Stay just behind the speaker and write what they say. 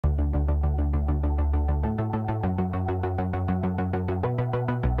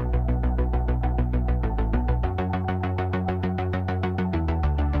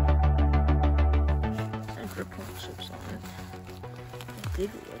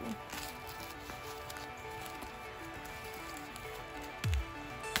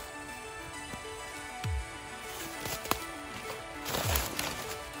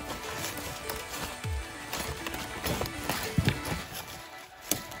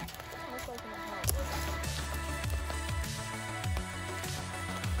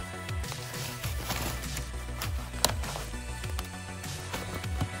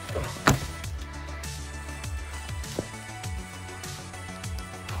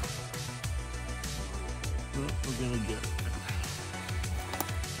we're gonna get it.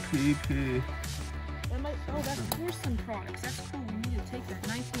 PP. Oh, that's Pearson products. That's cool. We need to take that.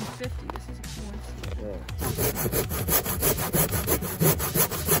 1950. This is a cool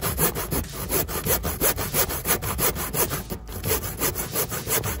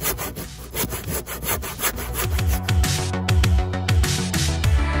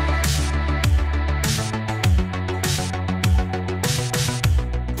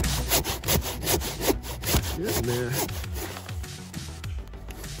Getting there.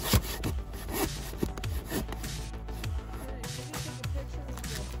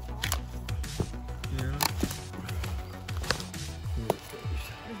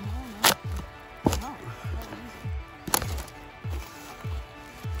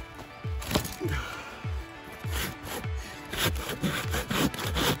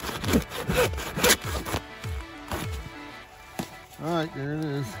 All right, there it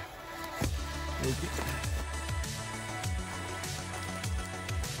is. Take it.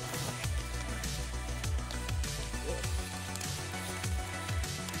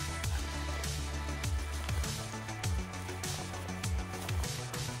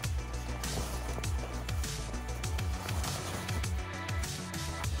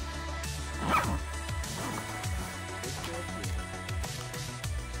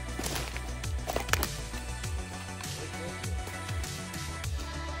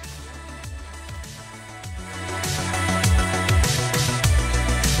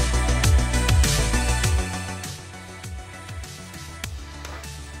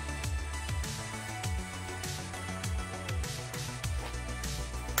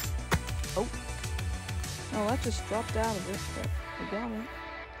 Oh, that just dropped out of it, but we got it.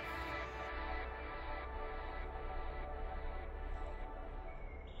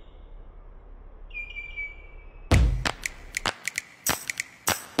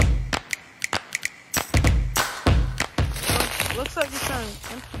 Looks like it's on.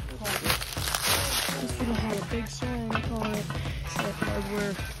 This one had a big swing on it. Except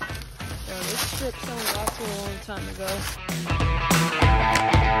hardware. Yeah, this strip's only lasted a long time ago.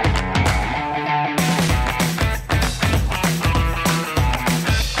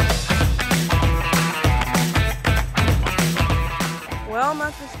 Well, I'm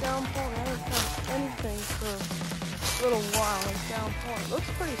at this down point. I haven't found anything for a little while. It's down point. Looks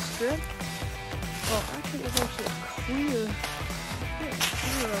pretty stripped. Well, actually, there's actually a clear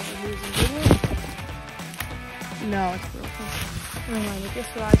over here. Is it good? No, it's broken. Never mind, but guess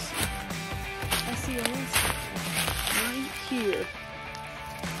what I see? I see a list right here.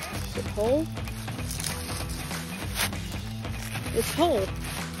 Is it whole? It's whole.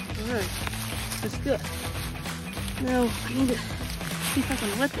 Alright, that's good. Now, I need to see if I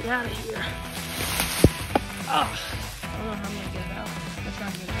can lift it out of here. Oh, I don't know how I'm going to get it out. Let's try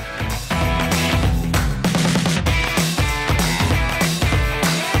and get it out.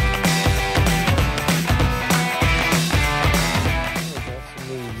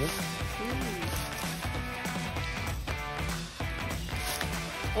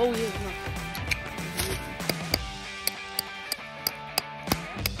 Oh, yeah, no.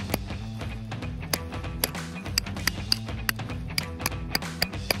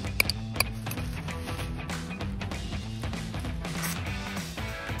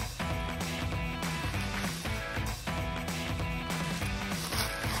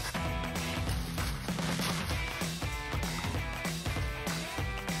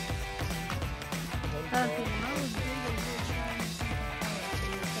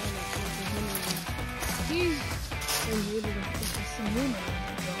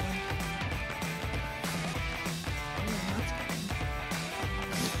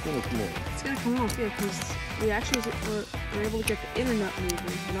 It's gonna come off, yeah, because we actually were able to get the inner nut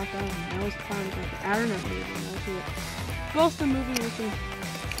moving, not that one. That was part of the outer nut moving. That was it. Both the moving, we can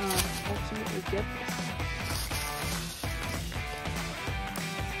ultimately get this.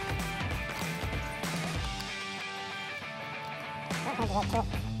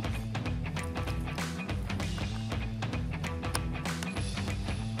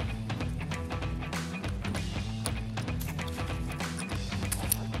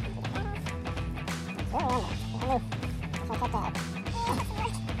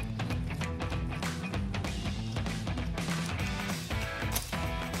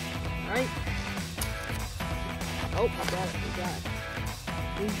 Alright. Oh, I got it. We got it.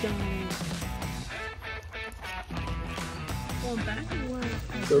 We got it. Going back and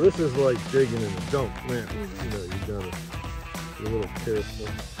forth. So this is like digging in a dump, man. You know, you gotta be a little careful.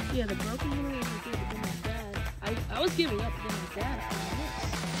 Yeah, the broken one was good, but then my dad. I was giving up, but then my dad found this.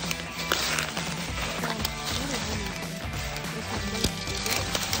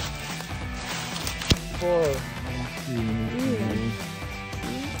 far.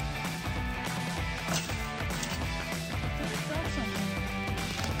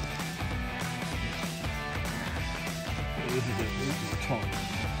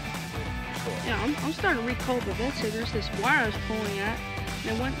 Yeah, I'm starting to recall the vet, so there's this wire I was pulling at,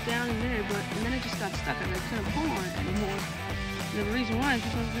 and it went down in there, and then it just got stuck, and I couldn't pull on it anymore. And the reason why is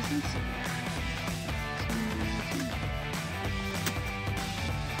because of this insect.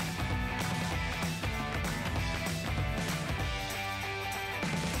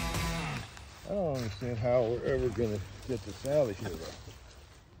 I don't understand how we're ever gonna get this out of here though.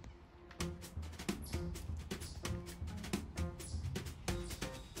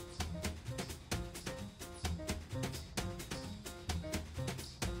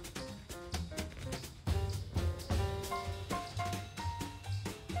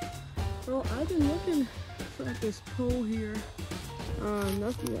 Well, I've been looking for this pole here.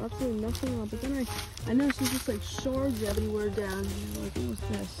 Nothing, absolutely nothing on. But then I noticed there's just like shards everywhere down here. Like, what was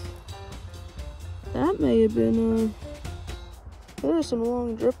this? That may have been, there are some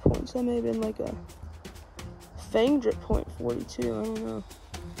long drip points. That may have been like a fang drip point 42. I don't know.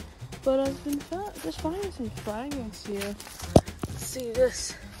 But I've been just finding some fragments here. Let's see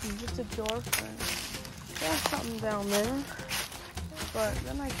this. Just a jar frag. There's something down there. But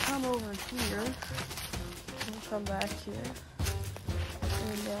then I come over here, and come back here,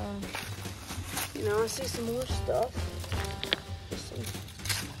 and you know, I see some more stuff, just some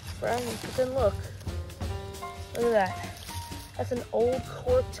fragments. But then look at that. That's an old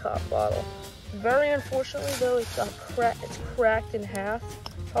cork top bottle. Very unfortunately, though, it's cracked in half,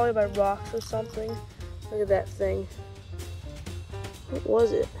 probably by rocks or something. Look at that thing. What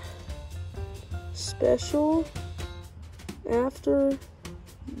was it? Special. After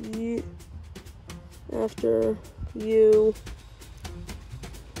you, that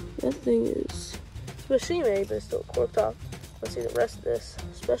thing is Machine, but it's still a cork top. Let's see the rest of this.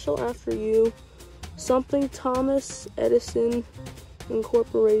 Special after you, something Thomas Edison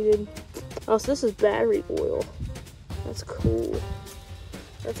Incorporated. Oh, so this is battery oil. That's cool.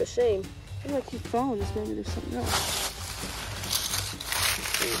 That's a shame. I'm gonna keep following this. Maybe there's something else.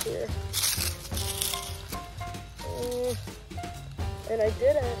 Let's see here. And I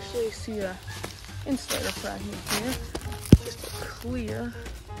did actually see a insulator fragment here. Just a clear.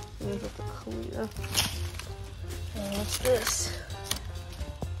 There's just a clear. And what's this?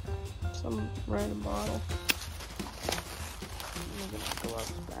 Some random bottle. I'm gonna go out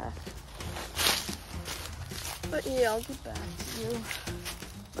the back. But yeah, I'll get back to you.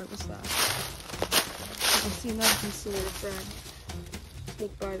 What was that? I see another insulator fragment.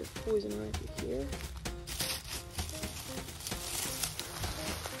 Sneak by this poison ivy here.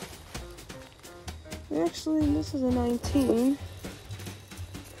 Actually, this is a 19.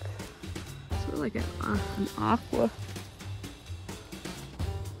 It's sort of like an aqua.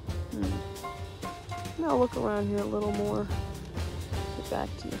 Now I'll look around here a little more. Get back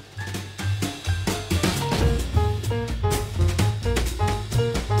to you.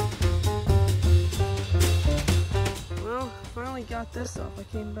 Well, finally got this off. I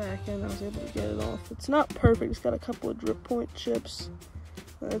came back and I was able to get it off. It's not perfect. It's got a couple of drip point chips.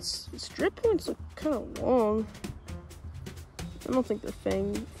 Its drip points look kind of long. I don't think they're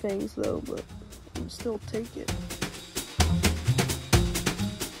fangs though, but I'll still take it.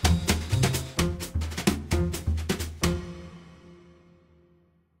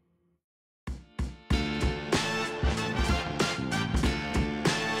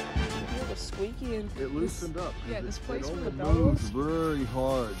 Squeaky and it loosened up. Yeah, this place where the bell moves very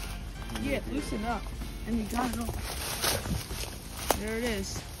hard. Yeah, it loosened up, and you got it off. There it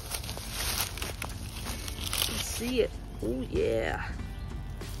is. Let's see it. Oh yeah,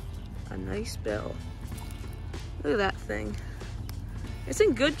 a nice bell. Look at that thing. It's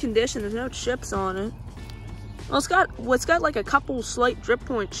in good condition. There's no chips on it. Well, it's got like a couple slight drip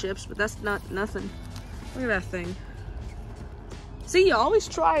point chips, but that's not nothing. Look at that thing. See, you always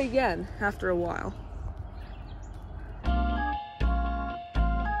try again after a while.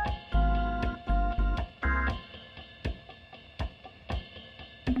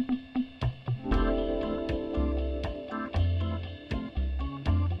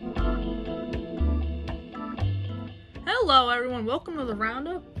 Hello everyone, welcome to the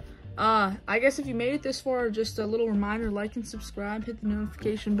roundup. I guess if you made it this far, just a little reminder, like and subscribe, hit the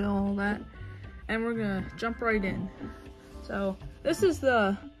notification bell, all that, and we're gonna jump right in. So this is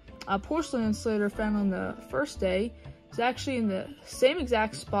the porcelain insulator found on the first day. It's actually in the same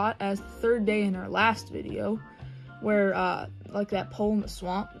exact spot as the third day in our last video, where like that pole in the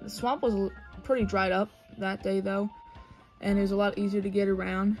swamp. The swamp was pretty dried up that day though, and it was a lot easier to get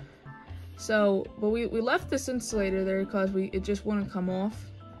around. So, but we left this insulator there because it just wouldn't come off.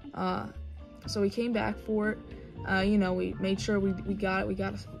 So we came back for it. You know, we made sure we got it. We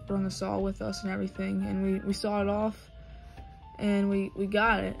brought the saw with us and everything, and we sawed it off, and we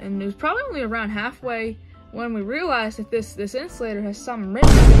got it. And it was probably only around halfway when we realized that this insulator has something written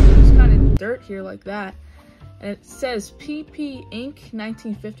on it. There's kind of dirt here like that. And it says PP Inc.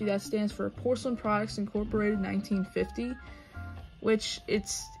 1950. That stands for Porcelain Products Incorporated 1950, which it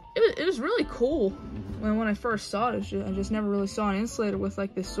was really cool when I first saw it. I just never really saw an insulator with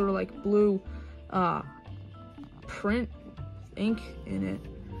like this sort of like blue print ink in it.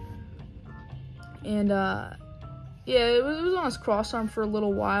 And yeah, it was on its cross arm for a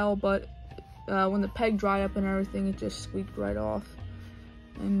little while, but when the peg dried up and everything, it just squeaked right off.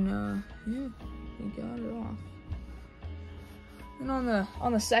 And yeah, we got it off. And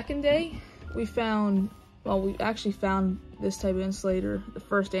on the second day, we actually found this type of insulator the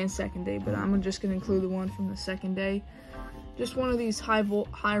first and second day, but I'm just gonna include the one from the second day. Just one of these high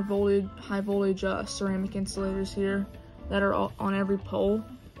voltage ceramic insulators here that are on every pole.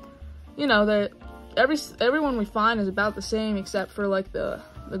 You know, that everyone we find is about the same except for like the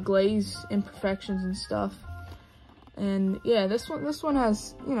glaze imperfections and stuff. And yeah, this one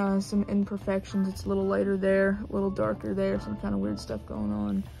has, you know, has some imperfections. It's a little lighter there, a little darker there, some kind of weird stuff going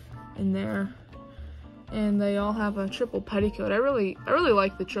on in there. And they all have a triple petticoat. I really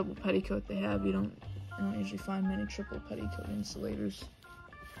like the triple petticoat they have. You don't usually find many triple petticoat insulators.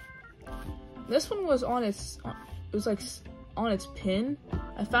 This one was on its pin.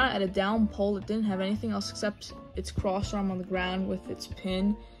 I found it at a down pole that didn't have anything else except its cross arm on the ground with its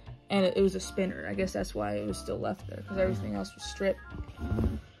pin, and it was a spinner. I guess that's why it was still left there, because everything else was stripped.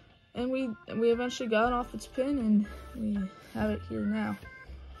 And we eventually got it off its pin, and we have it here now.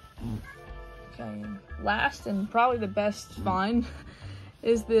 Okay, and last and probably the best find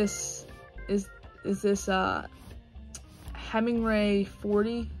is this Hemingway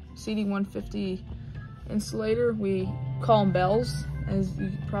 40 CD150 insulator. We call them bells, as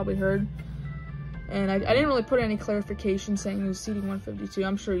you probably heard. And I didn't really put any clarification saying it was CD152.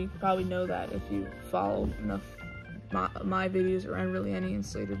 I'm sure you probably know that if you follow enough my videos or really any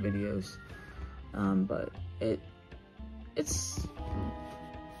insulator videos. But it's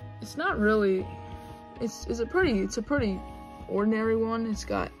not really. It's a pretty ordinary one.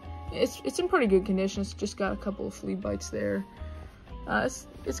 It's in pretty good condition. It's just got a couple of flea bites there.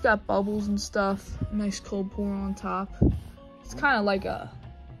 It's got bubbles and stuff. Nice cold pour on top. It's kind of like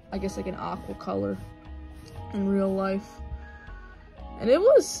I guess like an aqua color in real life. And it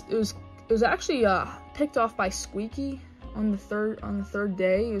was actually picked off by Squeaky on the third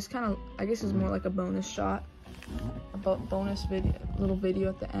day. It was kind of, I guess it was more like a bonus shot, a bonus little video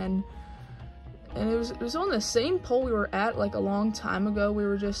at the end. And it was on the same pole we were at like a long time ago. We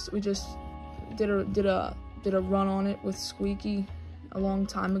just did a run on it with Squeaky a long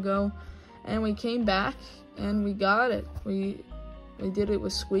time ago, and we came back and we got it. We did it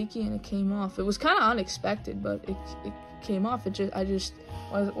with Squeaky and it came off. It was kind of unexpected, but it came off. I just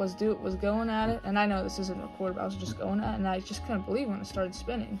was going at it, and I know this isn't recorded, but I was just going at it, and I just couldn't believe when it started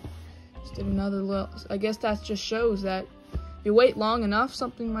spinning. Just did another little. I guess that just shows that if you wait long enough,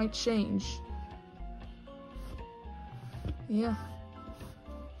 something might change. Yeah.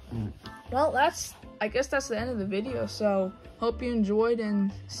 Well, I guess that's the end of the video, so hope you enjoyed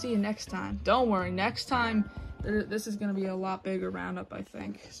and see you next time. Don't worry, next time this is going to be a lot bigger roundup, I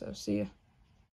think, so see ya.